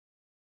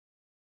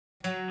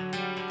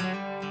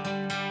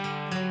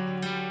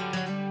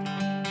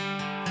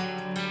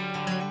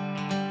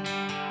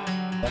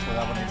That's what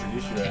I want to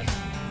introduce you as.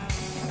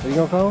 What are you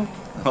gonna call him?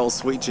 Oh,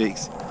 Sweet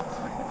Cheeks.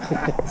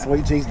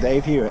 Sweet Cheeks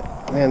Dave Hewitt.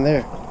 Man,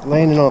 they're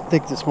landing on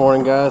thick this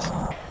morning, guys.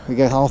 We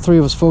got all three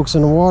of us folks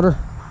in the water.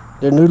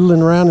 They're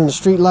noodling around in the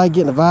street light,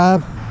 getting a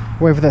vibe.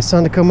 Wait for that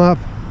sun to come up.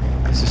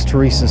 This is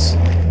Teresa's.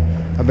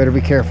 I better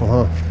be careful,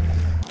 huh?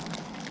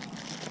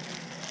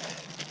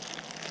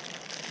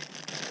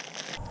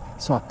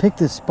 So I picked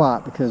this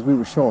spot because we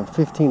were showing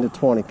 15 to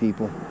 20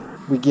 people.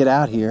 We get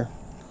out here,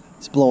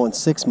 it's blowing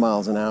 6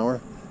 miles an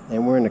hour,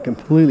 and we're in a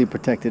completely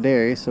protected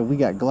area, so we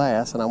got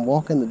glass, and I'm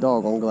walking the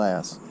dog on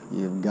glass.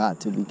 You've got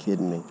to be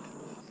kidding me.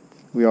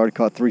 We already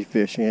caught 3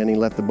 fish, and he ain't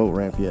left the boat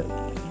ramp yet.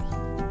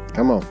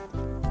 Come on.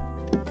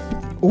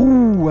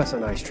 Ooh, that's a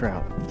nice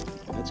trout.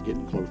 That's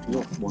getting close to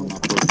one of my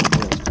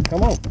favorite.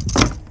 Come on.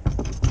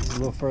 It's a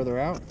little further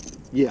out.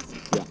 Yeah.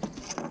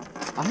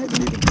 I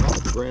haven't even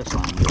caught the grass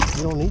line yet.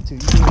 You don't need to.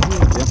 You can do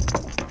it. Yep.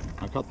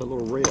 I caught the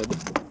little red.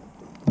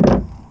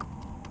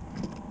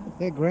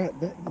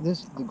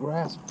 The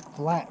grass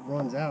flat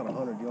runs out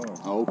 100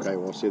 yards. Oh, okay,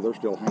 well, see, they're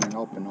still hanging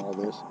up in all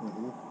this.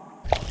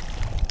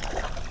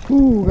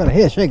 Ooh, got a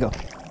head shaker.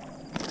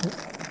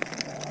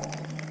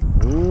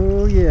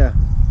 Oh, yeah.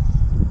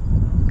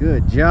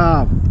 Good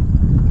job.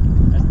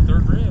 That's the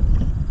third red.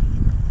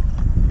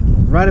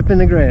 Right up in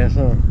the grass,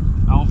 huh?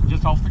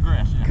 Just off the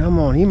grass, yeah. Come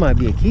on, he might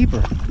be a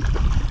keeper.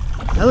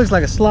 That looks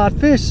like a slot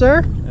fish,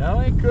 sir.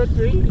 Well, it could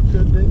be. It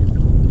could be.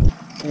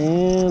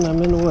 And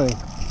I'm in the way.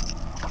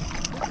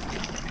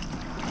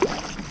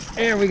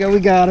 There we go, we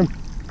got him.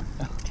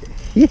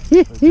 I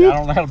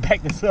don't know how to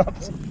back this up.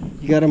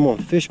 You got him on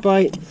fish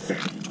bite.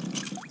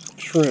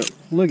 Shrimp.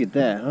 Look at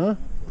that, huh?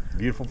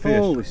 Beautiful fish.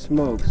 Holy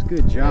smokes,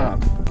 good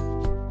job.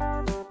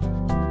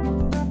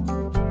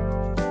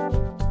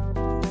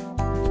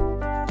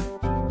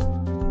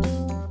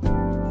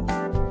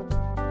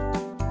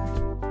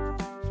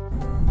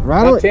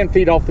 Right About on 10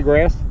 feet off the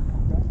grass.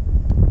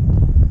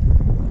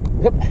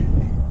 Yep.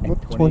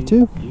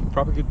 22? You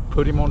probably could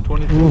put him on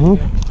 22. Mm-hmm.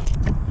 Yeah.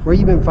 Where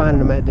you been finding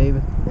them at,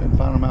 David? Been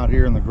finding them out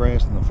here in the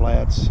grass and the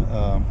flats.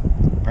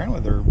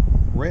 Apparently their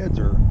reds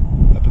are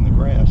up in the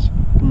grass,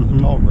 the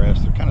tall grass.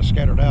 They're kind of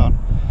scattered out.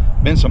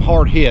 Been some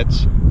hard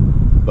hits,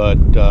 but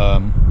the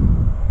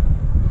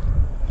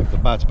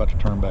bite's about to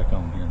turn back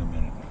on here in a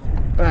minute.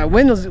 All right,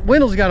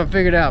 Wendell's got him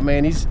figured out,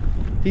 man.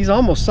 He's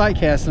almost sight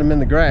casting him in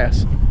the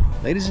grass.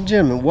 Ladies and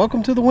gentlemen,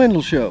 welcome to the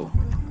Wendell Show.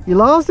 You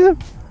lost him?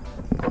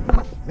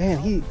 Man,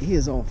 he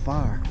is on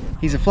fire.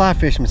 He's a fly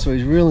fisherman, so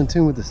he's real in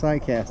tune with the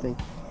sight casting.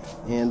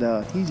 And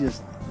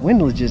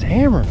Wendell is just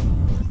hammering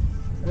him.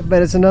 I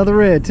bet it's another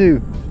red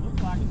too.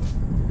 Looks like it.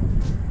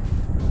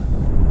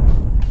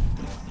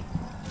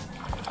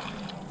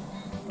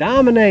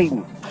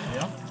 Dominating.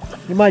 Yeah.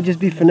 You might just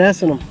be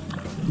finessing them.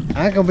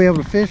 I ain't gonna be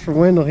able to fish for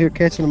Wendell here,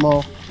 catching them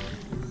all.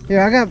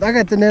 Here, I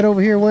got the net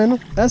over here, Wendell.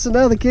 That's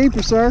another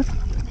keeper, sir.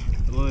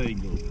 There you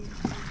go.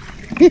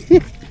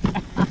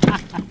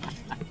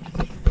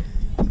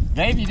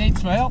 Dave, you need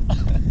some help?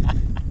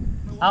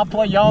 I'll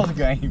play y'all's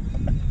game.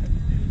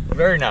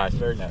 Very nice,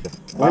 very nice.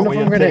 Wendell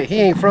from Grenada. He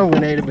ain't from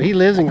Grenada, but he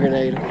lives in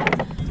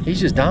Grenada. He's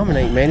just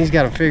dominating, man. He's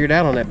got him figured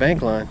out on that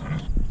bank line.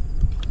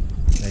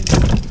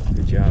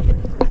 Good job, man.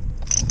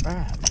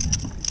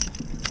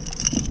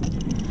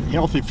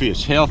 Healthy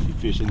fish,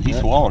 and he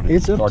swallowed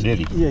it. Or did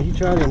he? Yeah, he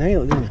tried to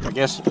inhale it, didn't he? I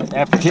guess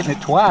after hitting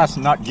it twice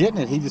and not getting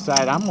it, he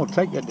decided, I'm going to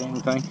take that damn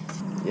thing.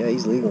 Yeah,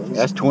 he's legal.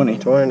 That's 20.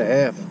 20 and a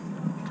half.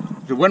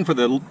 If it wasn't for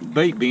the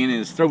bait being in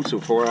his throat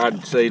so far,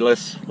 I'd say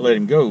let's let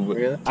him go. But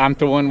Really? I'm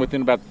throwing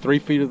within about 3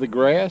 feet of the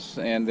grass,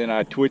 and then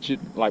I twitch it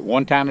like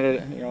one time at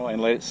a,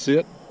 and let it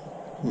sit.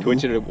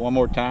 Twitch it one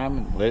more time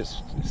and let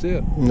it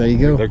sit. There you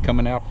go. They're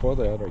coming out for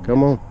the other.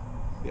 Come on.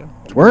 Yeah.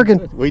 It's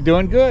working. We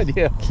doing good,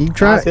 yeah. Keep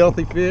trying. Nice,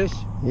 healthy fish.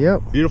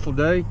 Yep. Beautiful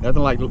day.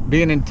 Nothing like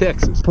being in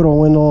Texas. Put on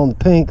Wendell on the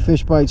pink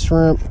fish bite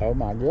shrimp. Oh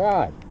my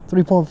God.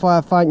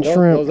 3.5 fighting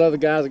shrimp. Those other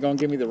guys are gonna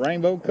give me the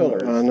rainbow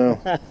colors. I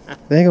know.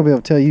 They ain't gonna be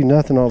able to tell you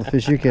nothing, all the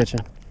fish you're catching.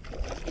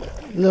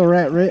 Little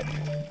rat.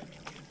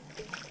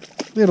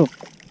 Little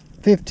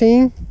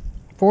 15,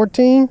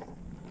 14.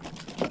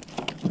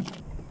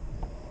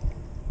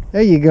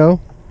 There you go.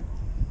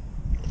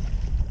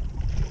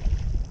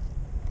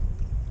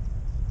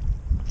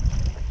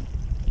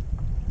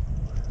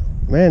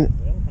 Man,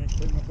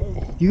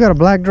 you got a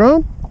black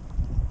drum?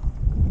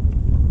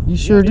 You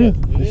sure do.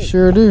 You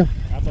sure do.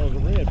 I thought it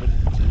was a red, but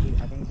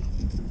I think...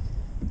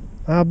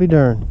 I'll be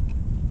darned.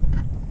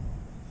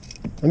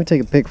 Let me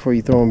take a pic before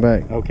you throw them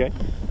back. Okay.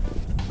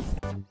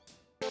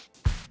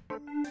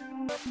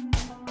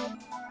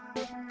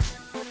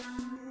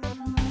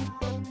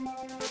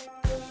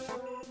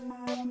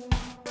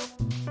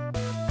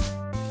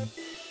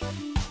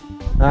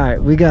 All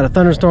right, we got a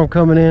thunderstorm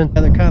coming in.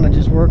 They're kind of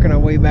just working our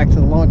way back to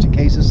the launch in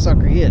case this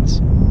sucker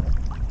hits.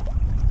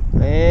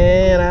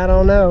 Man, I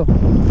don't know.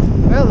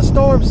 Well, the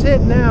storm's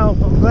hitting now.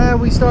 I'm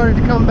glad we started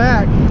to come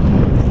back.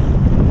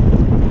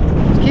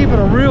 Just keeping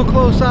a real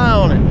close eye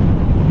on it.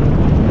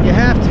 You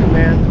have to,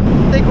 man.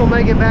 I think we'll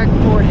make it back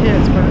before it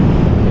hits, but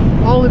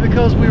only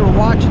because we were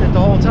watching it the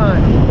whole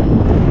time.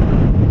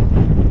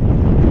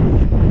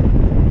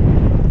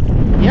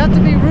 You have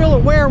to be real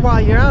aware while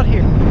you're out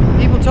here.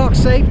 People talk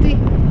safety.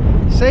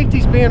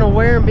 Safety's being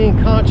aware and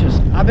being conscious.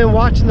 I've been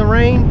watching the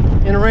rain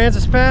in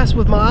Aransas Pass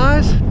with my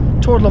eyes,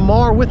 toward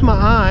Lamar with my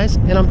eyes,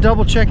 and I'm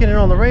double checking it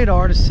on the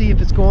radar to see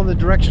if it's going the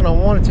direction I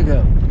want it to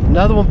go.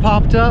 Another one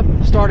popped up,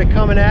 started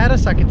coming at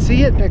us. I could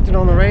see it, picked it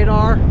on the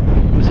radar,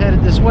 it was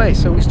headed this way.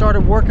 So we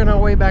started working our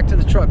way back to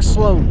the truck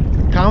slowly.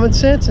 Common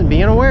sense and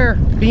being aware,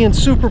 being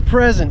super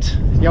present.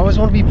 You always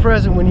want to be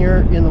present when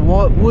you're in the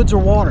woods or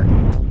water.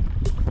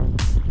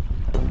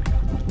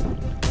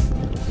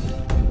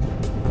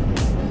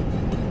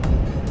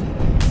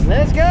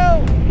 Let's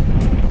go!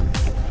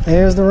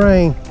 There's the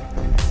rain.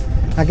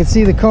 I can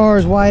see the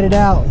cars whited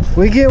out.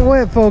 We get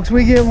wet, folks,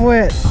 we getting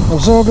wet. I'm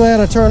so glad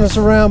I turned this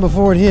around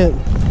before it hit.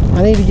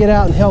 I need to get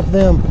out and help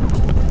them.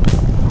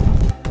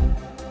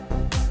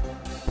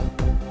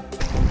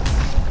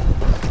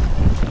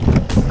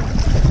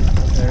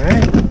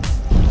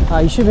 All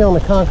right. You should be on the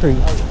concrete.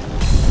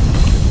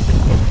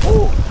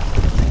 Oh.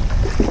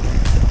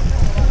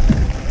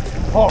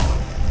 Oh.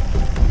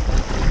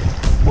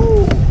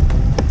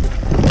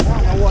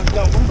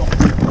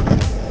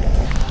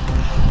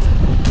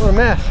 What a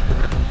mess.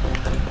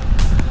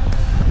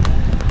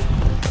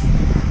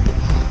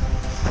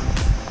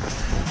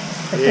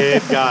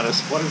 It got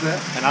us. What is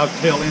that? And I'll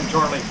tell in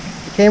Charlie.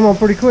 It came on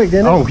pretty quick,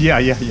 didn't it? Oh, yeah.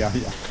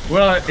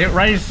 Well, it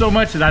rained so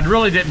much that I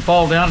really didn't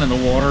fall down in the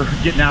water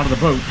getting out of the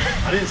boat.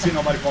 I didn't see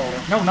nobody fall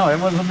down. No, it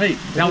wasn't me.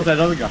 That was that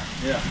other guy.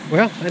 Yeah.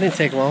 Well, that didn't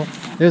take long.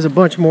 There's a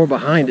bunch more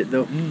behind it,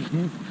 though.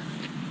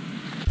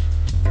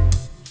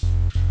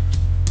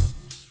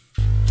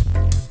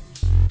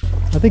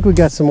 I think we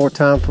got some more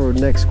time for the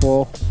next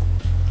squall.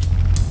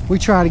 We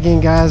tried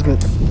again, guys,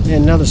 but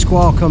another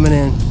squall coming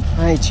in.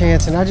 I ain't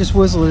chancing. I just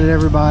whistled at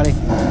everybody.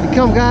 You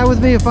come guy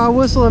with me. If I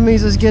whistle, it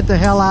means let's get the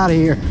hell out of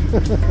here.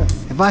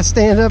 If I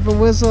stand up and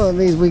whistle, it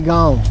means we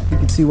gone. You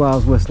can see why I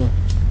was whistling.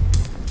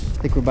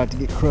 I think we're about to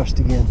get crushed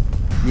again.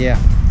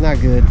 Yeah, not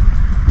good.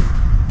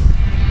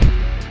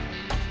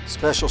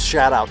 Special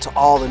shout out to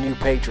all the new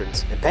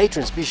patrons. And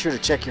patrons, be sure to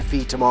check your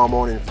feed tomorrow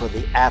morning for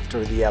the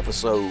after the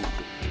episode.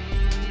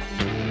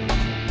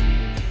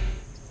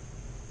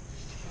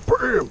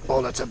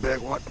 Oh, that's a big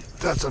one.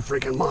 That's a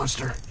freaking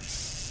monster.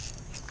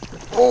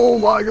 Oh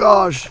my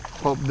gosh.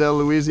 Up there,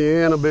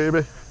 Louisiana,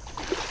 baby.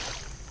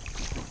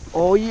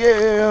 Oh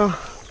yeah.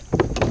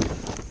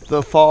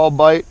 The fall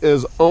bite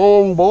is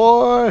on,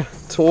 boy.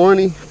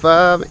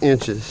 25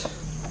 inches.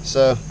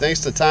 So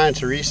thanks to Ty and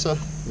Teresa,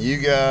 you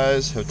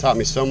guys have taught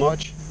me so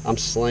much. I'm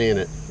slaying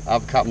it.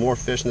 I've caught more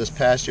fish in this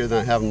past year than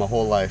I have in my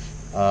whole life.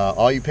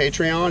 All you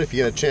Patreon, if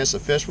you get a chance to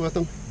fish with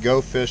them, go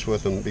fish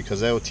with them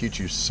because they will teach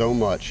you so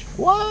much.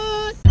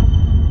 What?